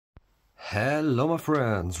Hello my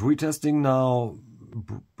friends, retesting now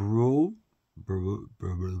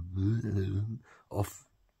of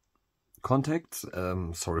contacts.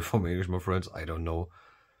 Sorry for my English my friends, I don't know.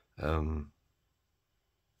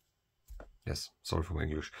 Yes, sorry for my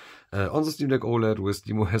English. On the Steam Deck OLED with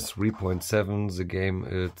SteamOS 3.7, the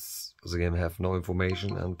game have no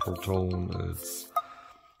information, and Proton, it's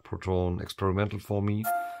Proton experimental for me.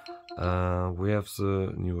 We have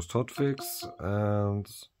the newest hotfix and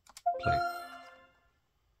play.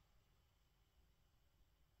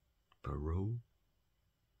 Bro?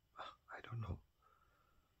 I don't know.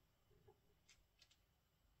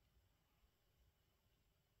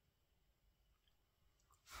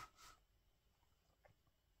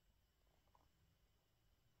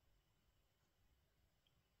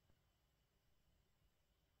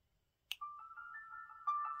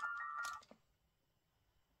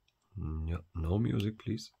 No music,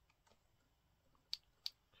 please.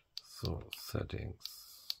 So, settings.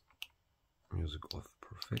 Music off,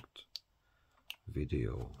 perfect.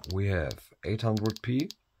 Video. We have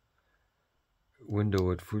 800p.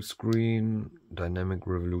 Window at full screen. Dynamic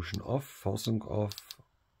revolution off. Forcing off.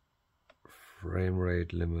 Frame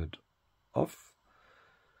rate limit off.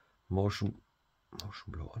 Motion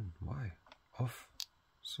blur on. Why? Off.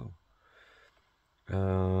 So.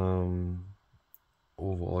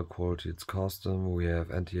 Overall quality, it's custom. We have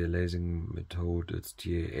anti-aliasing method, it's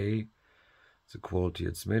TAA. The quality,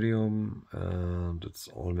 it's medium, and it's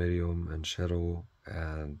all medium, and shadow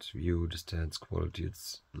and view distance quality,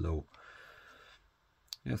 it's low.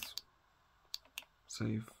 Yes.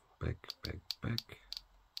 Save, back,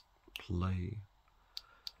 play,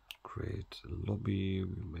 create a lobby,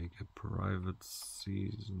 we make a private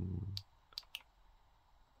season.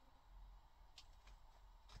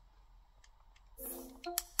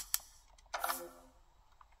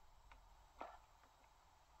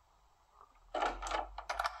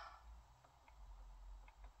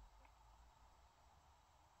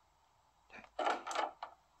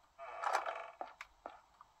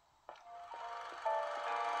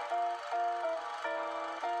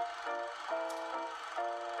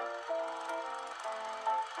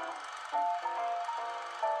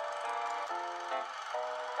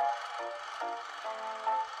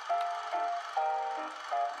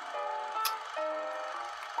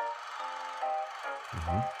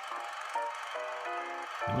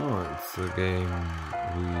 Oh, it's a game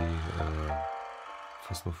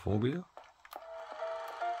Phasmophobia.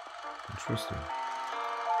 Interesting.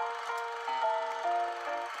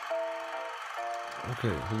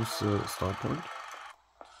 Okay, who's the start point?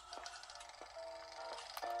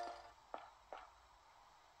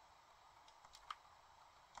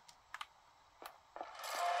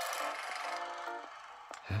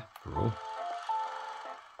 Huh, bro?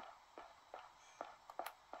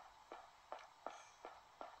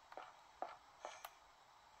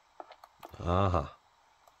 Aha.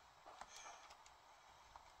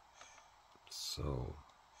 So,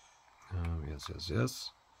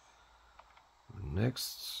 yes.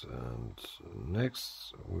 Next and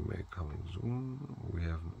next, we make coming soon. We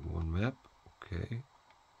have one map. Okay.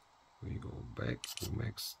 We go back. We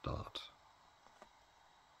make start.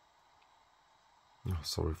 Oh,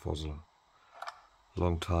 sorry for the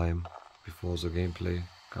long time before the gameplay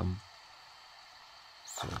come.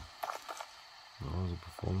 So, now the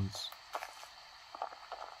performance.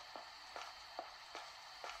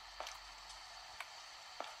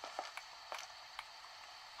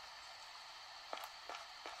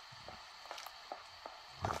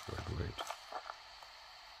 Wait.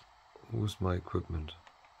 Who's my equipment?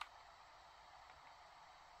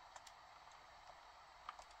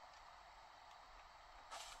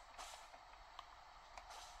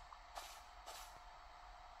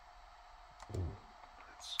 Oh,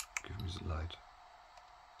 let's give me the light.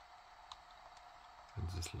 And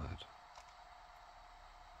this light.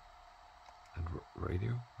 And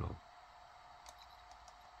radio? No.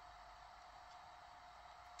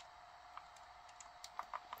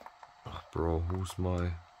 Oh, bro, who's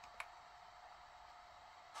my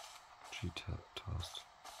G-task?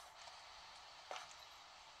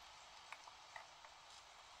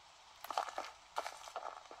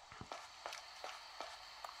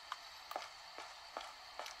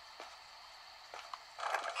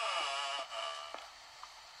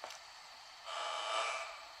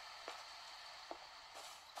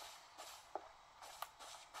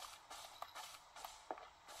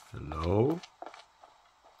 Hello?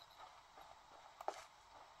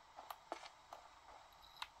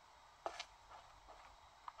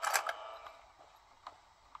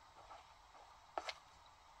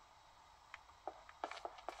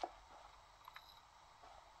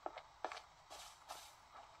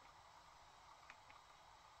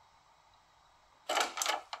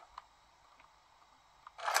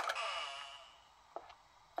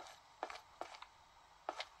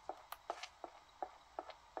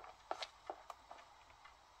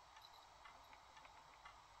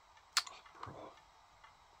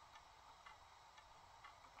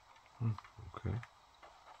 Okay.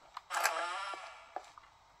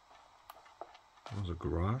 There's a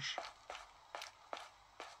garage.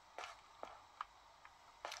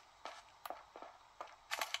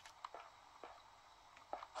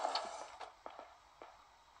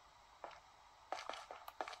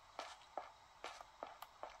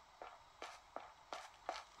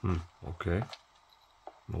 Okay.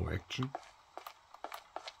 No action.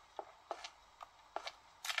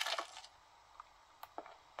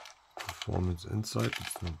 Performance inside,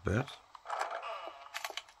 it's not bad.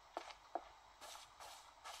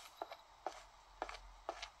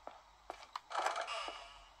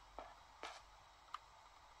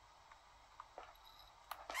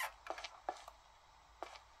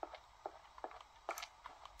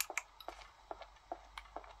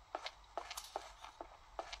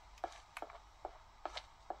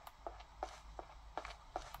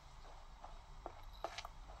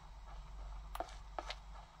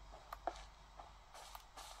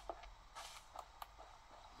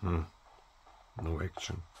 No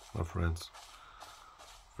action, my friends.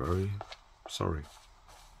 Very sorry.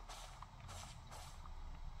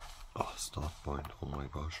 Oh, start point, oh my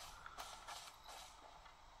gosh.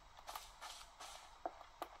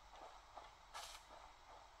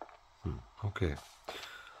 Okay.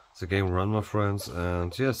 The game run, my friends,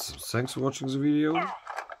 and yes, thanks for watching the video.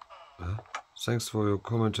 Thanks for your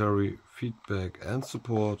commentary, feedback and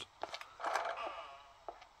support.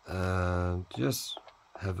 And yes,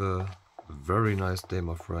 have a very nice day,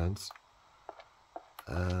 my friends.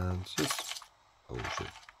 And yes, oh shit.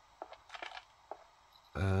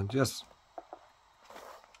 And yes,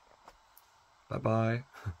 bye bye.